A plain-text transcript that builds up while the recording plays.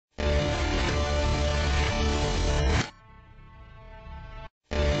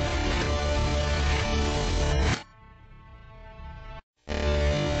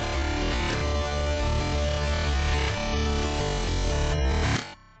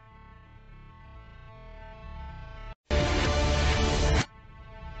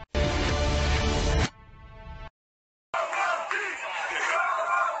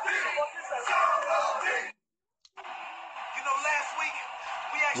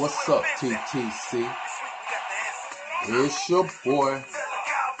What's up, TTC? It's your boy,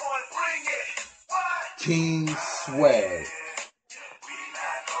 King Swag,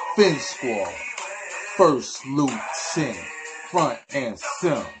 Fin Squad, First Lieutenant, front and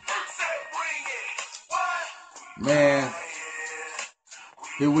center. Man,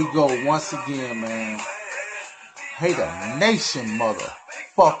 here we go once again, man. Hater Nation,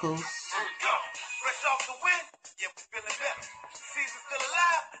 motherfuckers.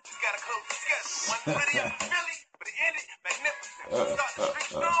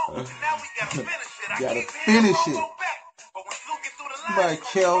 Gotta finish it. Somebody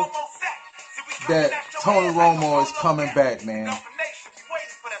kill that Tony Romo is coming back, man.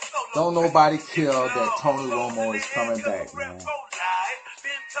 Don't nobody kill that Tony Romo is coming back, man.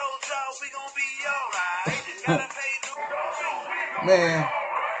 Man,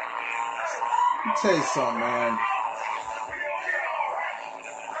 let me tell you something, man.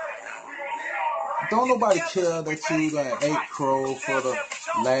 Don't nobody care that you done ate crow for the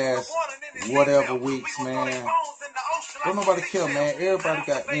last whatever weeks, man. Don't nobody care, man. Everybody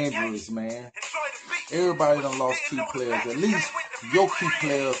got injuries, man. Everybody done lost key players. At least your key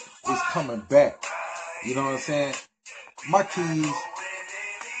player is coming back. You know what I'm saying? My keys,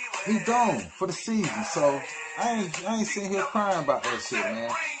 he's gone for the season. So I ain't sitting here crying about that shit,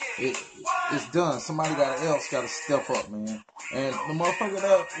 man. It's done. Somebody else got to step up, man. And the motherfucker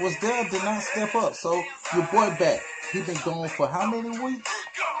that was there did not step up. So your boy back. He been gone for how many weeks?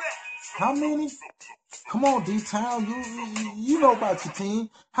 How many? Come on, D-Town. You know about your team.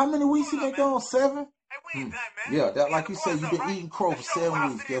 How many weeks he been gone? 7? Yeah, that like you said, you been eating crow for 7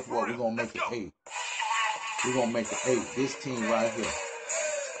 weeks. Guess what? We're gonna make it 8. We're gonna make it 8. This team right here.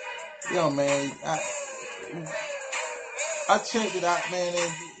 Yo, man, I checked it out, man,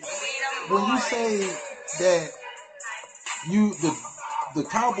 and when you say that the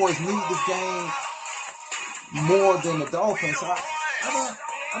Cowboys need this game more than the Dolphins,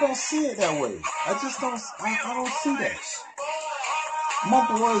 I don't see it that way. I just don't see that. My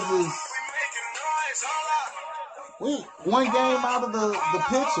boys is one game out of the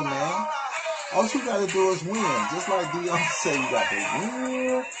picture, man. All you gotta do is win. Just like Dion said, you got to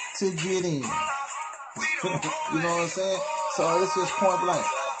win to get in. You know what I'm saying? So it's just point blank.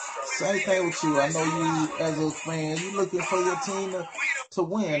 Same thing with you. I know you, as a fan, you looking for your team to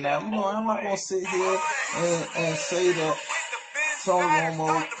win. Now, you know, I'm not going to sit here and say that Tony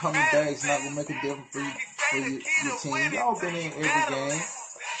Romo coming back is not going to make a difference for your team. Y'all been in every game,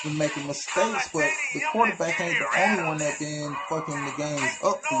 been making mistakes, but the quarterback ain't the only one that been fucking the games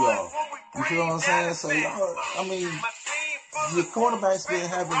up for y'all. You feel what I'm saying? So, y'all, I mean, your quarterback's been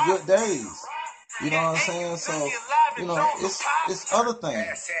having good days. You know what I'm saying? So, you know, it's other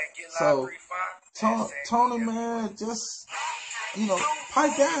things. So, Tony, man, just, you know,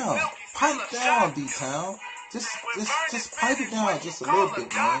 pipe down, D-Town. Just pipe it down just a little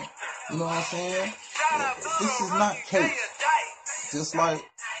bit, man. You know what I'm saying? This is not cake. Just like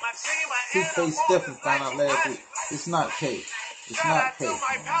Two-Face Stephen found out last week. It's not cake. It's not cake, man.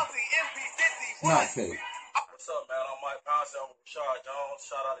 It's not cake. What's up, man? I'm Mike Pouncey. I'm with Rashad Jones.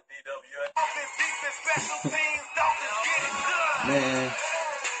 Shout out to DWA. Man,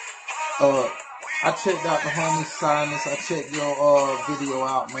 I checked out the homie Silence. I checked your video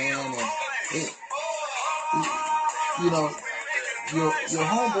out, man, and you know, your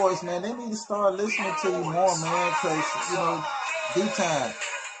homeboys, man, they need to start listening to you more, man, because, you know, D-Time,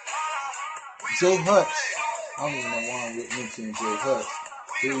 Jay Hutch, I don't even know why I'm mentioning Jay Hutch.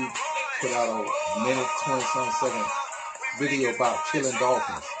 He put out a minute, 20-some second video about killing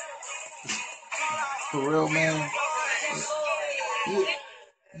dolphins. For real, man,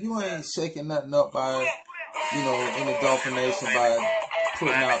 you ain't shaking nothing up by, you know, in the Dolphin Nation by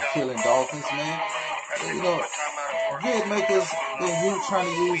putting out killing dolphins, man. You know, Vid makers been trying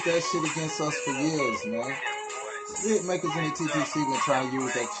to use that shit against us for years, man. Vid makers in the TTC been trying to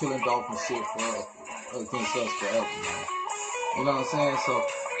use that killing dolphin shit against us forever, man. You know what I'm saying? So,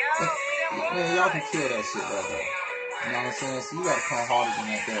 man, y'all can kill that shit right there. You know what I'm saying? So you gotta come harder than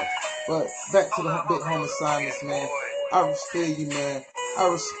that there. But back to the big homie Silence, man. I respect you, man. I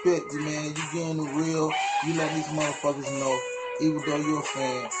respect you, man. You getting the real. You let these motherfuckers know, even though you're a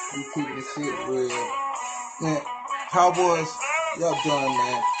fan, you keeping the shit real. Man, Cowboys, y'all done,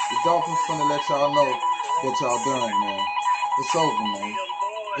 man. The Dolphins finna let y'all know that y'all done, man. It's over, man.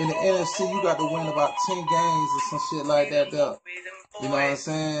 In the NFC, you got to win about 10 games or some shit like that there. You know what I'm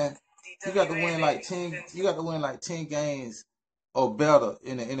saying? You got to win like 10 games or better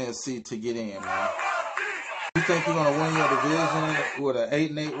in the NFC to get in, man. You think you're gonna win your division with an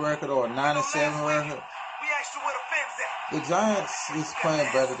 8-8 record or a 9-7 record? The Giants is playing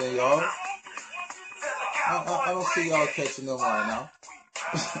better than y'all. I don't see y'all catching them right now.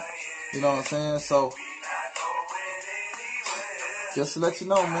 You know what I'm saying? So, just to let you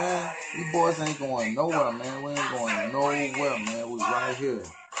know, man, you boys ain't going nowhere, man. We ain't going nowhere, man. We right here.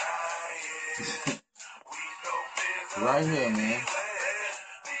 Right here, man.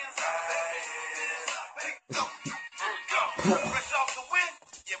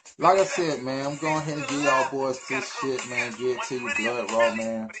 Like I said, man, I'm going ahead and give y'all boys this shit, man. Get it to you, Blood Raw,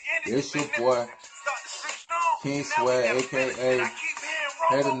 man. It's your boy, King Swag, a.k.a.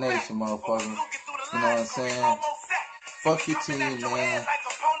 Hater Nation, motherfucker. You know what I'm saying? Fuck your team, man.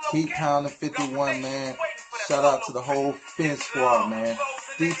 Keep pounding 51, man. Shout out to the whole Fin squad, man.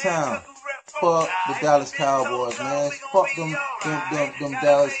 D-Town. Fuck the Dallas Cowboys, man. Fuck them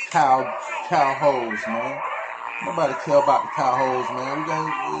Dallas Cowhoes, man. Nobody care about the Cowhoes, man.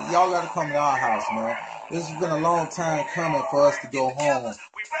 Y'all gotta come to our house, man. This has been a long time coming for us to go home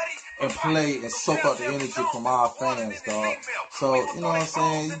and play and soak up the energy from our fans, dog. So, you know what I'm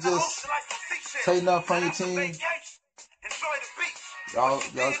saying? You just take nothing from your team. Y'all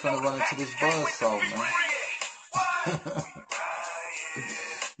just gonna run into this buzzsaw, man.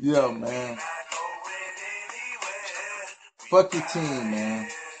 Yeah, man. Fuck your team, man.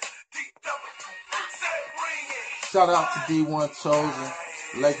 Shout out to D1 Chosen,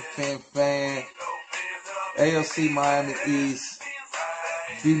 Laker fan, AFC Miami East,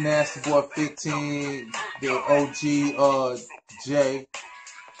 D Nasty Boy 15, the OG Jay.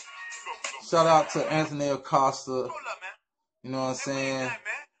 Shout out to Anthony Acosta. You know what I'm saying?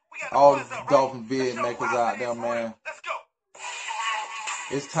 All the Dolphin vid makers out there, man.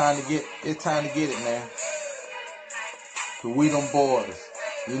 It's time to get it, man. Cause we them boys.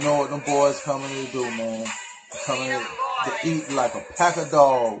 You know what them boys coming to do, man. Coming to eat like a pack of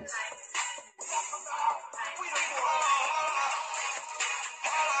dogs.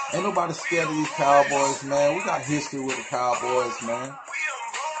 Ain't nobody scared of these Cowboys, man. We got history with the Cowboys, man.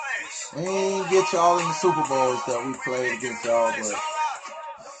 We ain't get y'all in the Super Bowls that we played against y'all, but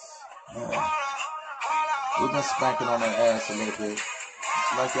man, we've been spanking on their ass a little bit.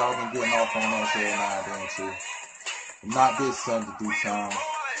 It's like y'all been getting off on us every now and then too. Not this Sunday, D-Time.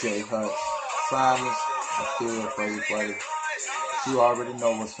 Jay Hutch. Silence. I feel for you, buddy. You already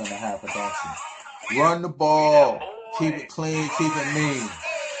know what's gonna happen, don't you? Run the ball. Keep it clean. Keep it mean.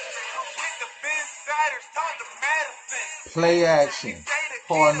 Play action.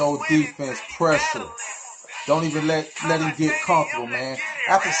 Hard no defense. Pressure. Don't even let him get comfortable, man.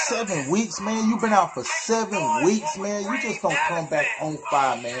 After 7 weeks, man, you've been out for 7 weeks, man. You just don't come back on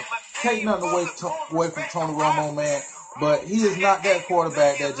fire, man. Take nothing away from Tony Romo, man. But he is not that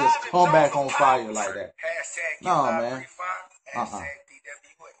quarterback that just come back on fire like that. No, man.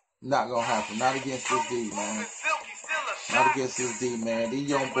 Not gonna happen. Not against this D, man. Not against this D, man. These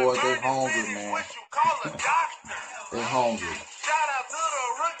young boys, they hungry, man. They hungry.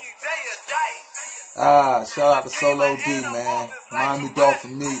 Shout out to Solo D, man. Miami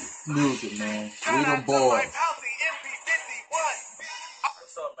Dolphin music, man. We them boys.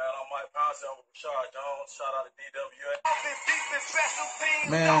 What's up, man? I'm Mike Pouncey. I'm with Rashad Jones. Shout out to DWA.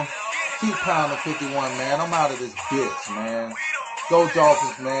 Man, keep pounding 51, man. I'm out of this bitch, man. Go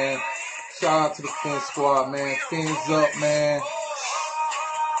Dolphins, man. Shout out to the Fin squad, man. Fins up, man.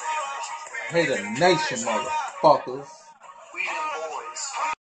 Hater Nation, motherfuckers.